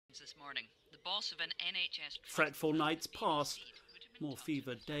This morning, the boss of an NHS fretful nights pass, more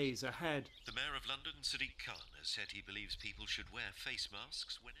fevered days ahead. The Mayor of London, Sadiq Khan, has said he believes people should wear face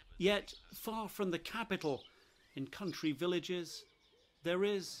masks whenever... Yet, far from the capital, in country villages, there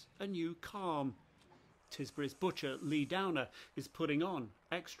is a new calm. Tisbury's butcher, Lee Downer, is putting on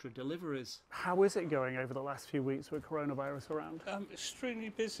extra deliveries. How is it going over the last few weeks with coronavirus around? Extremely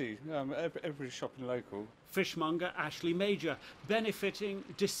busy. Everybody's shopping local. Fishmonger Ashley Major benefiting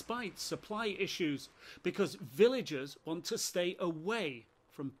despite supply issues because villagers want to stay away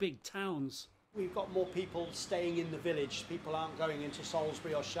from big towns. We've got more people staying in the village. People aren't going into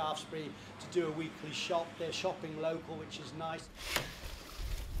Salisbury or Shaftesbury to do a weekly shop. They're shopping local, which is nice.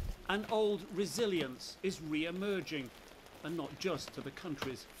 An old resilience is re-emerging, and not just to the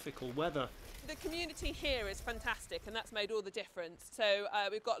country's fickle weather. The community here is fantastic, and that's made all the difference. So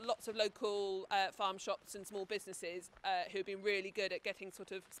we've got lots of local farm shops and small businesses who've been really good at getting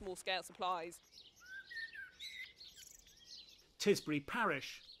sort of small-scale supplies. Tisbury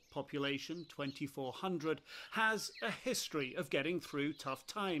Parish, population 2,400, has a history of getting through tough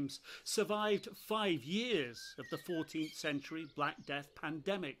times, survived 5 years of the 14th century Black Death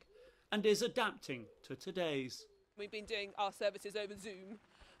pandemic, and is adapting to today's. We've been doing our services over Zoom,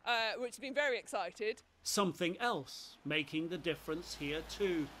 which has been very excited. Something else making the difference here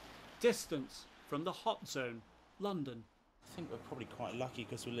too. Distance from the hot zone, London. I think we're probably quite lucky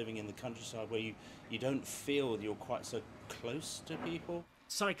because we're living in the countryside where you don't feel you're quite so close to people.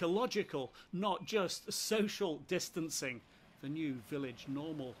 Psychological, not just social distancing, the new village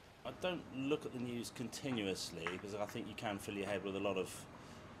normal. I don't look at the news continuously because I think you can fill your head with a lot of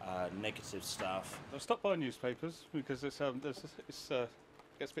negative stuff. I stopped buying newspapers because it gets a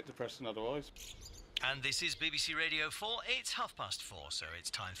bit depressing otherwise. And this is BBC Radio 4. It's 4:30, so it's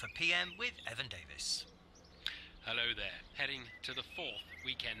time for PM with Evan Davis. Hello there. Heading to the 4th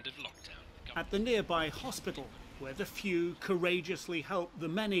weekend of lockdown. At the nearby hospital, where the few courageously help the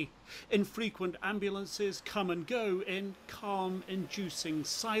many, infrequent ambulances come and go in calm-inducing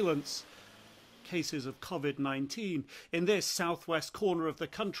silence. Cases of COVID-19 in this southwest corner of the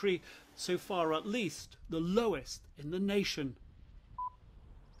country, so far at least the lowest in the nation.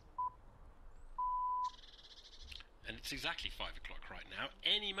 And it's exactly 5 o'clock right now.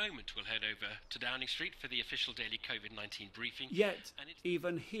 Any moment we'll head over to Downing Street for the official daily COVID-19 briefing. Yet,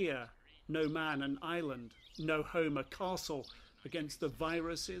 even here, no man an island, no home a castle against the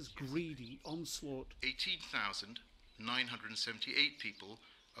virus's greedy onslaught. 18,978 people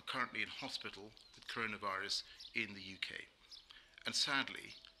are currently in hospital with coronavirus in the UK. And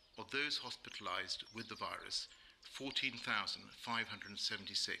sadly, of those hospitalised with the virus,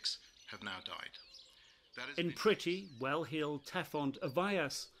 14,576 have now died. In pretty, well-heeled Tefont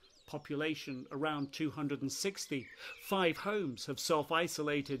Avias, population around 260, 5 homes have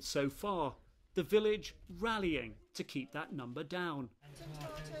self-isolated so far, the village rallying to keep that number down.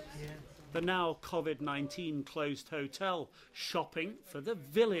 The now COVID-19 closed hotel, shopping for the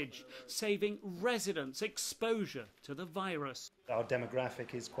village, saving residents exposure to the virus. Our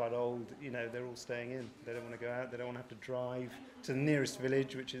demographic is quite old, they're all staying in. They don't want to go out, they don't want to have to drive to the nearest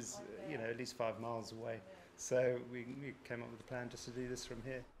village, which is, at least 5 miles away. So we came up with a plan just to do this from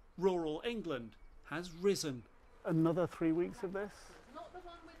here. Rural England has risen. Another 3 weeks of this?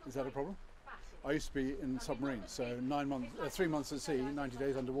 Is that a problem? I used to be in submarines, so 3 months at sea, 90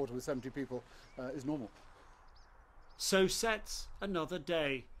 days underwater with 70 people is normal. So sets another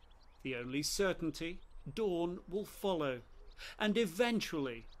day. The only certainty, dawn will follow. And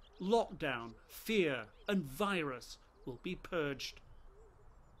eventually, lockdown, fear and virus will be purged.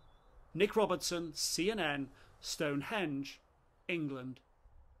 Nick Robertson, CNN, Stonehenge, England.